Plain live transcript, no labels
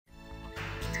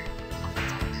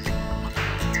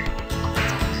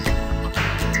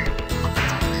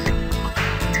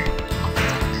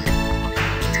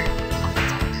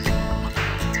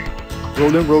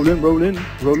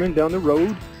rolling down the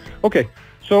road. Okay,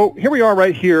 so here we are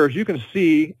right here. As you can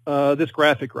see, this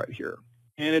graphic right here.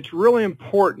 And it's really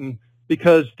important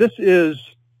because this is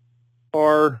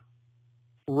our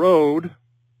road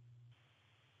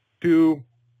to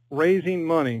raising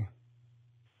money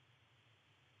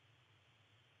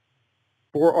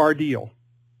for our deal.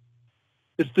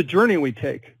 It's the journey we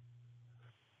take.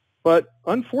 But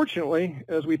unfortunately,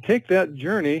 as we take that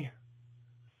journey,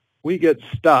 we get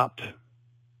stopped.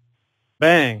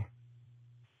 Bang.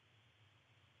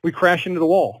 We crash into the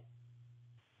wall.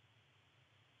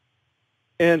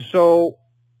 And so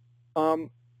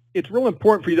it's real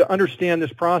important for you to understand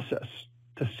this process,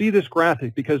 to see this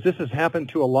graphic, because this has happened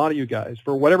to a lot of you guys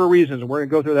for whatever reasons, and we're going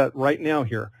to go through that right now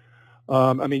here.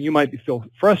 I mean, you might feel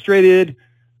frustrated.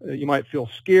 You might feel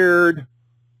scared.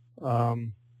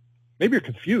 Maybe you're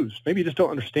confused. Maybe you just don't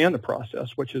understand the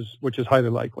process, which is highly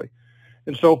likely.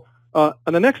 And so on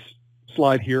the next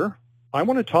slide here, I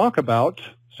want to talk about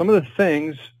some of the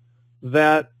things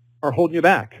that are holding you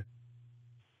back,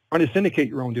 trying to syndicate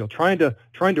your own deal, trying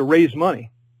to raise money.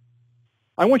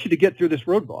 I want you to get through this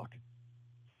roadblock.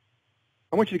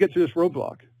 I want you to get through this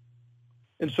roadblock.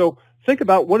 And so think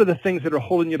about what are the things that are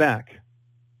holding you back.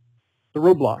 The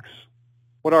roadblocks.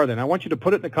 What are they? And I want you to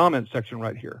put it in the comments section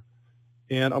right here.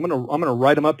 And I'm gonna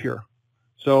write them up here.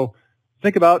 So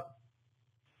think about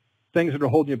things that are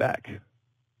holding you back.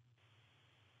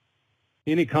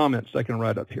 Any comments I can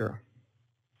write up here?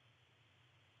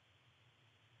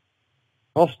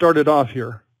 I'll start it off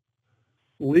here.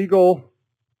 Legal,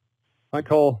 I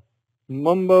call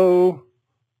mumbo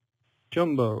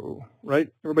jumbo, right?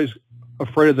 Everybody's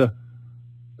afraid of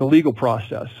the legal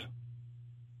process.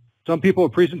 Some people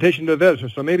have presentation to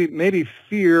investors, so maybe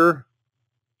fear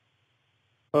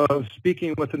of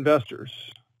speaking with investors.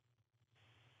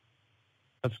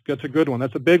 That's a good one.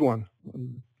 That's a big one.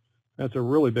 That's a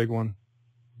really big one.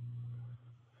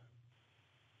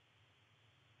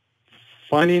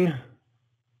 Finding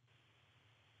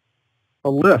a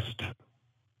list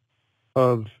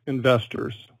of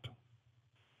investors.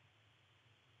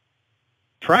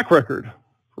 Track record.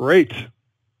 Great.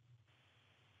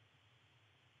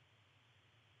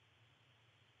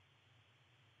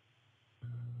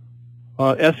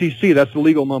 SEC, that's the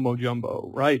legal mumbo jumbo,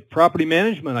 right? Property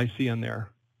management, I see in there.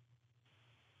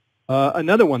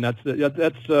 Another one you're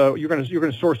going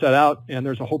to source that out, and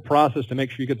there's a whole process to make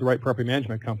sure you get the right property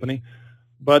management company.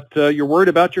 But you're worried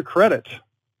about your credit.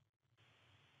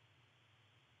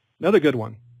 Another good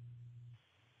one.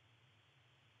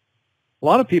 A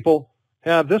lot of people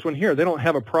have this one here. They don't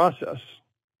have a process.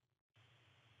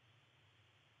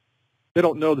 They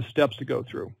don't know the steps to go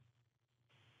through.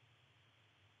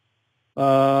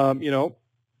 You know,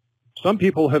 some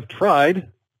people have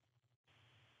tried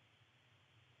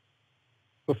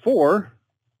before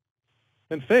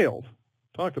and failed.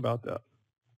 Talked about that.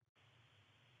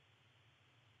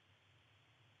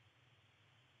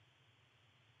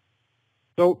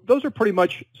 So those are pretty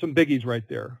much some biggies right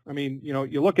there. I mean, you know,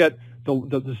 you look at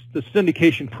the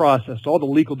syndication process, all the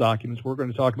legal documents we're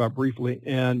going to talk about briefly,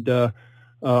 and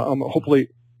hopefully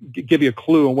give you a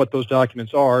clue on what those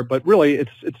documents are. But really,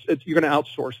 you're going to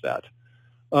outsource that.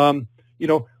 You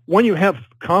know, when you have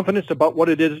confidence about what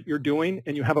it is you're doing,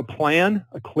 and you have a plan,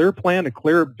 a clear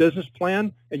business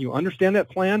plan, and you understand that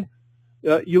plan,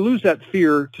 you lose that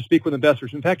fear to speak with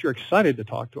investors. In fact, you're excited to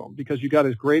talk to them because you got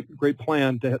this great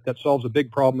plan that solves a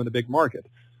big problem in a big market.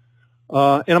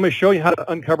 And I'm going to show you how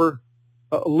to uncover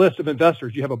a list of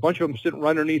investors. You have a bunch of them sitting right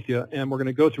underneath you, and we're going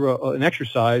to go through an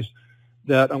exercise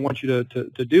that I want you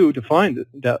to do to find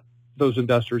those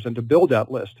investors and to build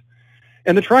that list.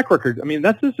 And the track record, I mean,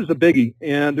 this is a biggie,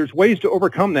 and there's ways to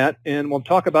overcome that, and we'll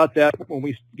talk about that when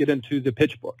we get into the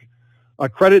pitch book.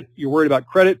 Credit, you're worried about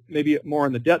credit, maybe more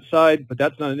on the debt side, but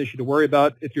that's not an issue to worry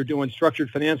about. If you're doing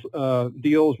structured finance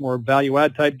deals, more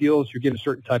value-add type deals, you're getting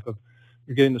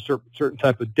a certain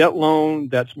type of debt loan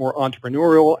that's more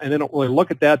entrepreneurial, and they don't really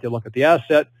look at that. They look at the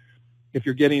asset. If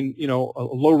you're getting, you know, a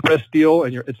low-risk deal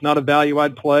and it's not a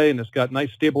value-add play and it's got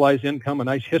nice stabilized income, a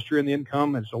nice history in the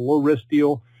income, and it's a low-risk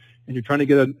deal, and you're trying to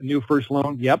get a new first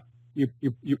loan, yep,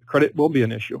 your credit will be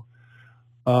an issue.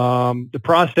 The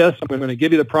process, I'm going to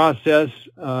give you the process,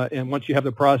 and once you have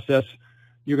the process,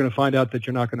 you're going to find out that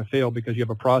you're not going to fail because you have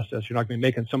a process. You're not going to be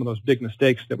making some of those big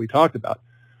mistakes that we talked about.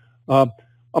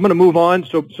 I'm going to move on.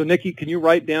 So Nikki, can you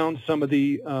write down some of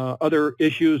the other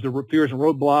issues, the fears and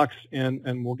roadblocks,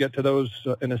 and we'll get to those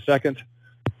in a second.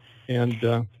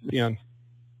 And Leon.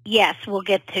 Yes, we'll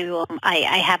get to them.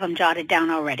 I have them jotted down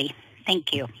already.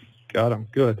 Thank you. Got them.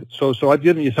 Good. So I've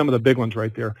given you some of the big ones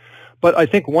right there. But I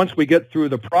think once we get through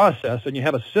the process and you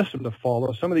have a system to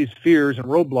follow, some of these fears and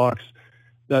roadblocks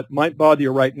that might bother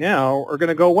you right now are going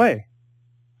to go away.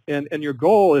 And your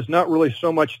goal is not really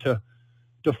so much to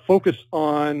focus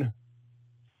on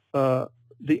the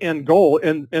end goal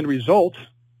and end result.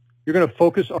 You're going to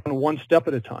focus on one step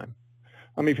at a time.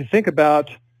 I mean, if you think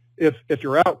about if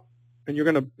you're out and you're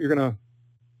going to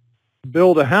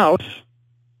build a house,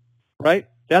 right?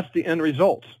 That's the end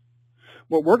result.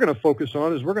 What we're going to focus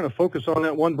on is we're going to focus on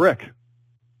that one brick.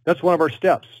 That's one of our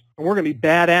steps. And we're going to be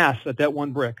badass at that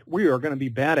one brick. We are going to be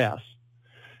badass.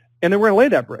 And then we're going to lay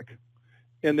that brick.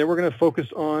 And then we're going to focus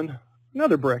on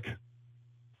another brick.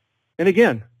 And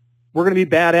again, we're going to be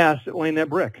badass at laying that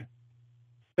brick.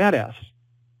 Badass.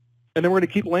 And then we're going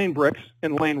to keep laying bricks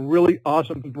and laying really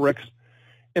awesome bricks.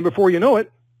 And before you know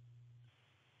it,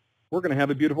 we're going to have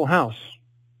a beautiful house.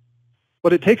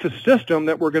 But it takes a system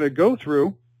that we're going to go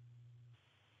through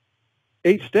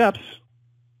 8 steps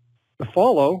to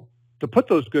follow to put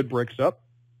those good bricks up.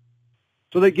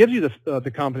 So that gives you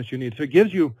the confidence you need. So it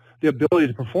gives you the ability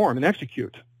to perform and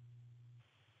execute.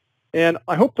 And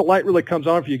I hope the light really comes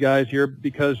on for you guys here,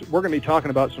 because we're going to be talking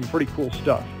about some pretty cool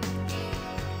stuff.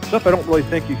 Stuff I don't really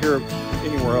think you hear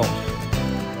anywhere else.